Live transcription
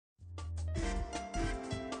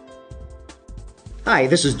Hi,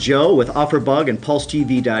 this is Joe with OfferBug and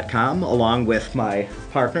PulseTV.com, along with my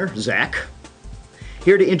partner, Zach.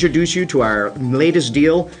 Here to introduce you to our latest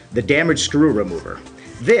deal, the damaged screw remover.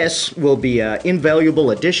 This will be an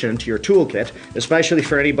invaluable addition to your toolkit, especially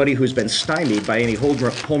for anybody who's been stymied by any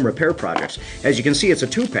home repair projects. As you can see, it's a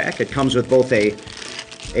two-pack. It comes with both a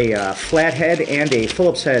flathead and a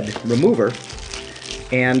Phillips head remover.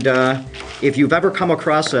 And if you've ever come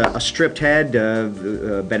across a stripped head,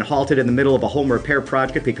 been halted in the middle of a home repair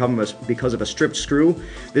project because of a stripped screw,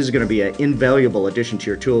 this is going to be an invaluable addition to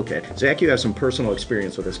your toolkit. Zach, you have some personal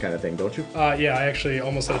experience with this kind of thing, don't you? Yeah, I actually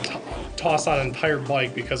almost had to toss out an entire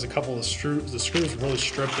bike because a couple of the screws were really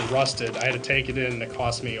stripped and rusted. I had to take it in, and it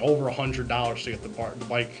cost me over $100 to get the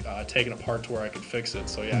bike taken apart to where I could fix it.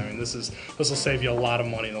 So yeah, I mean, this will save you a lot of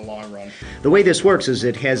money in the long run. The way this works is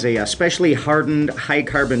it has a specially hardened high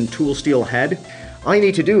carbon tool steel head. All you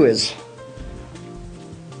need to do is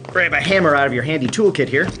grab a hammer out of your handy toolkit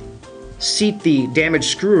here, seat the damaged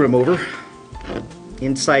screw remover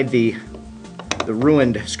inside the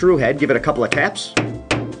ruined screw head, give it a couple of taps,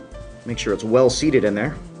 make sure it's well seated in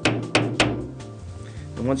there.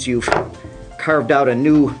 And once you've carved out a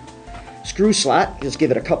new screw slot, just give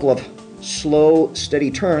it a couple of slow, steady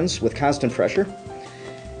turns with constant pressure,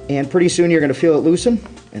 and pretty soon you're going to feel it loosen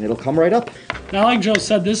and it'll come right up. Now, like Joe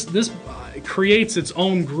said, this creates its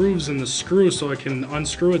own grooves in the screw so it can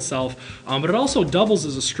unscrew itself, but it also doubles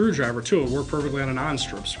as a screwdriver too. It works perfectly on a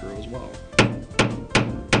non-strip screw as well.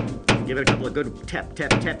 Give it a couple of good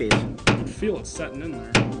tappies. You can feel it setting in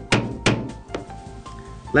there.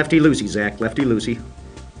 Lefty-loosey, Zach, lefty-loosey.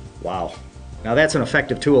 Wow. Now that's an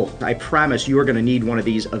effective tool. I promise you are going to need one of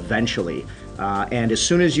these eventually. And as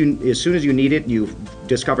soon as you need it, you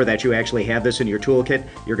discover that you actually have this in your toolkit,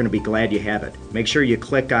 you're going to be glad you have it. Make sure you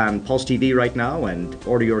click on Pulse TV right now and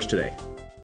order yours today.